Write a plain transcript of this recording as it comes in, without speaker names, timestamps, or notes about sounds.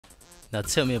Now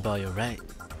tell me about your ride.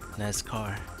 Nice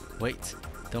car. Wait,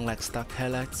 don't like stock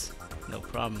headlights? No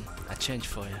problem, I change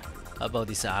for you. How about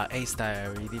these RA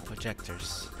style LED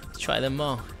projectors? Try them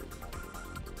on.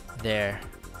 There,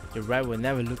 your ride will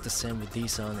never look the same with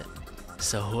these on it.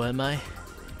 So who am I?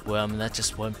 Well, I'm not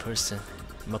just one person.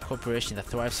 I'm a corporation that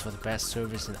thrives for the best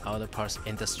service in the auto parts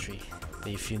industry.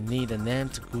 But if you need a name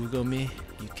to Google me,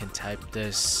 you can type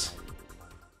this.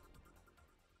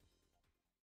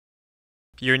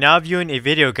 You're now viewing a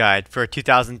video guide for a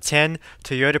 2010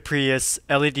 Toyota Prius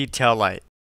LED taillight.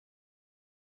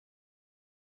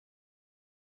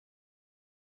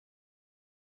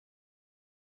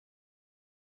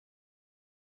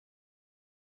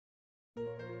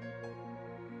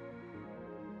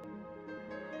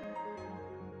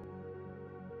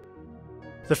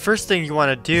 The first thing you want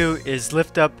to do is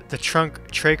lift up the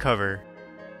trunk tray cover.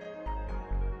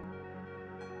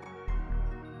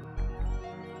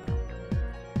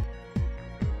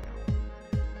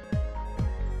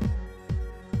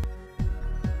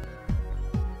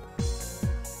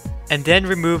 And then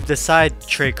remove the side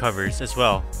tray covers as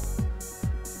well.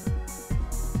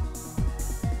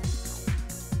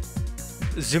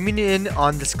 Zooming in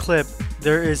on this clip,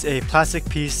 there is a plastic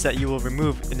piece that you will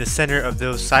remove in the center of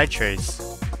those side trays.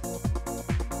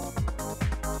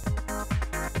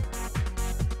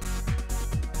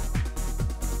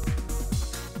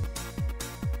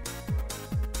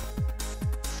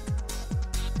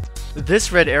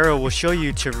 This red arrow will show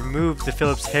you to remove the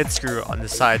Phillips head screw on the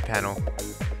side panel.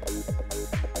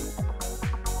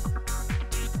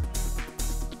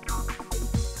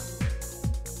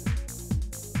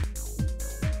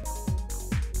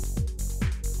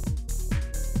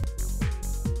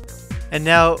 And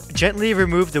now, gently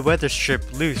remove the weather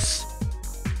strip loose.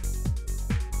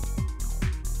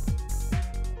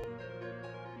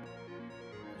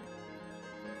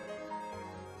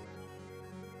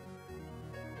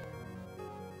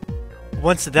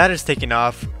 Once that is taken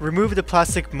off, remove the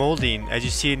plastic molding as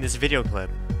you see in this video clip.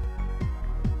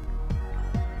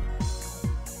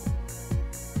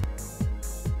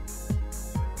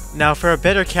 Now for a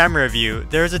better camera view,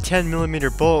 there is a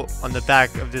 10mm bolt on the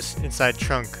back of this inside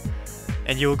trunk,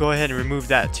 and you will go ahead and remove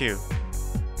that too.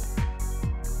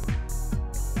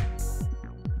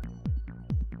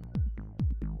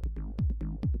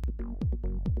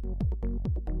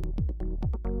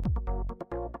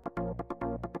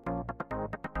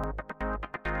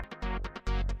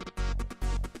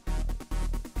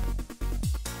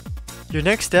 Your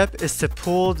next step is to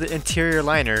pull the interior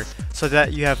liner so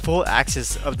that you have full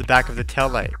access of the back of the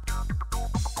taillight.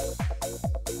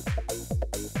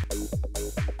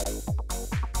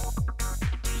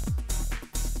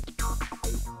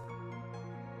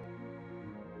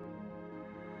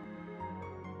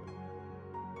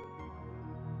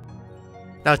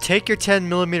 Now take your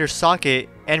 10mm socket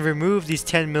and remove these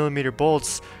 10mm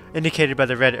bolts indicated by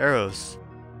the red arrows.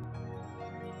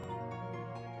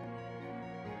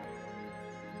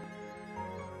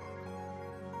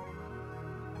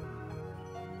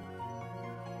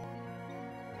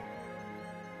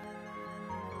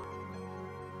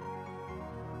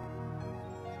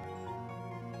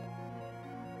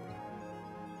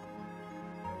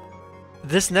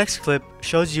 This next clip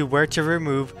shows you where to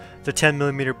remove the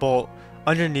 10mm bolt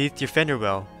underneath your fender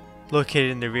well, located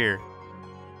in the rear.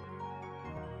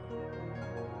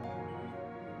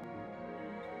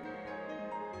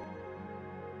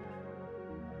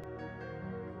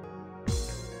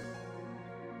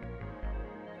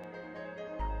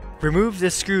 Remove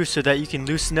this screw so that you can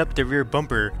loosen up the rear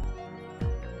bumper.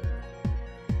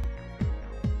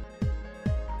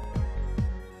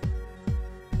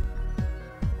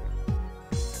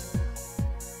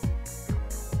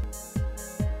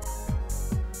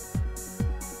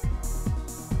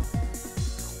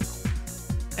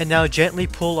 And now gently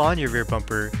pull on your rear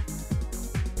bumper.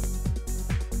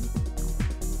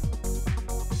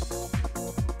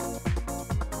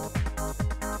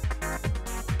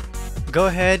 Go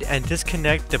ahead and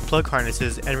disconnect the plug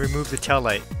harnesses and remove the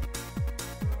taillight.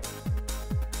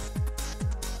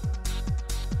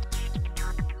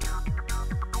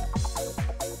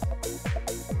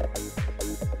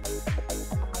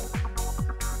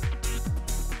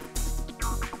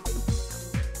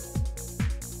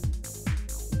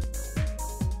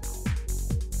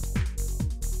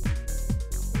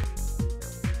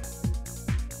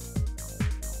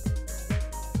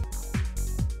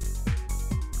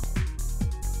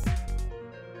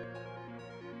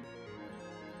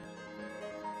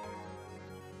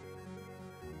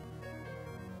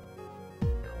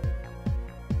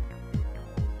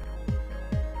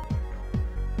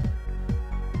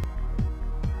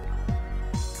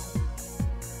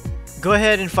 Go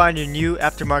ahead and find your new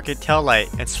aftermarket tail light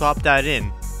and swap that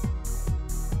in.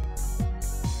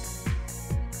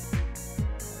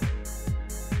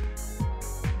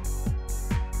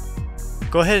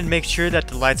 Go ahead and make sure that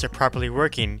the lights are properly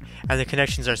working and the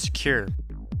connections are secure.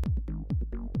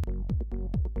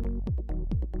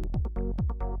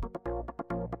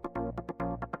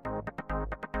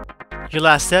 Your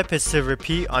last step is to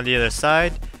repeat on the other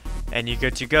side, and you're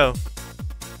good to go.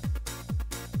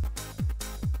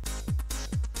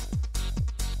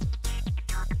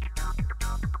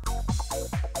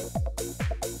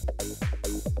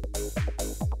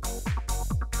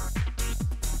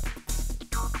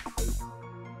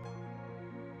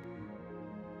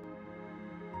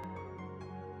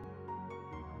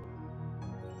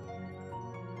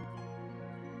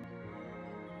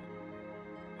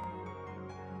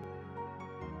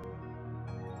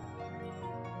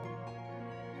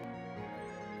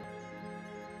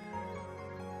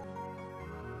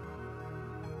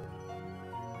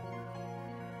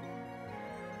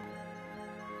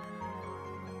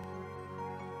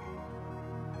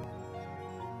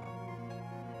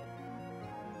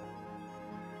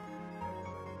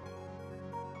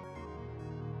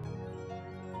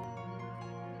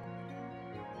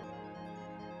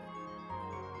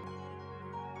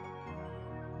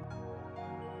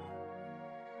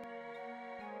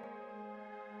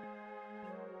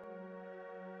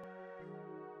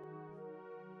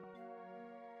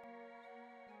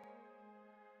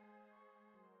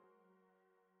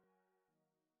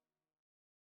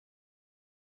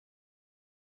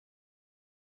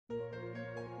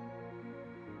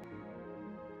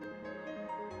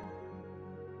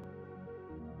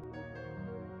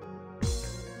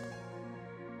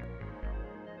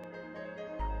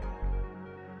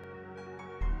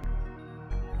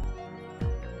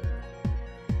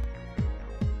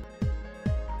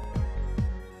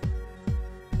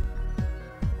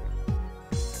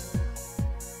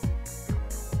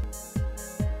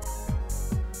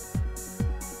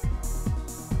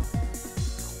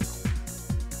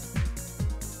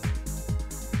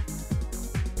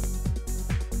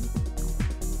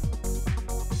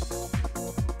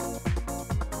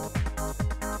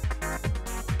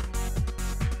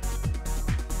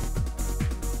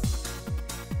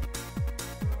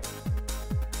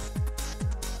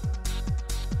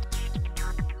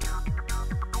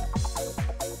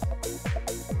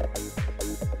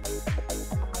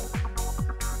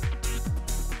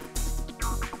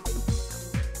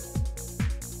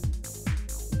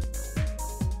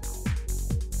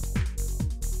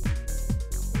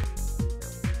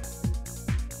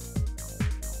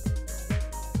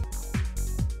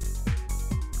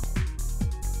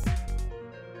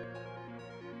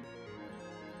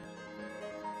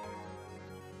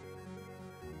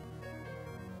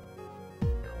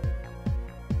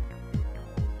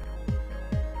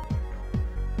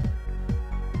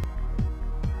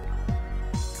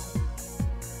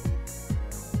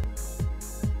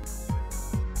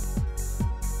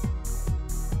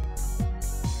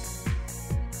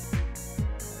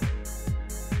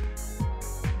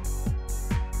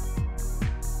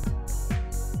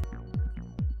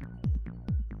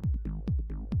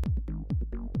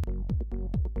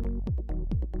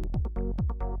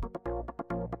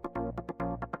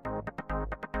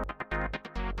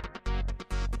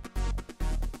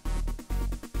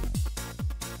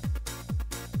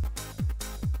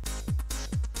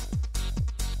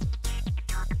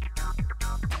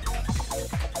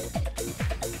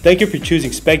 Thank you for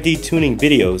choosing Specdtuning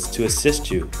videos to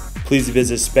assist you. Please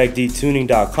visit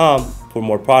specdtuning.com for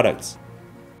more products.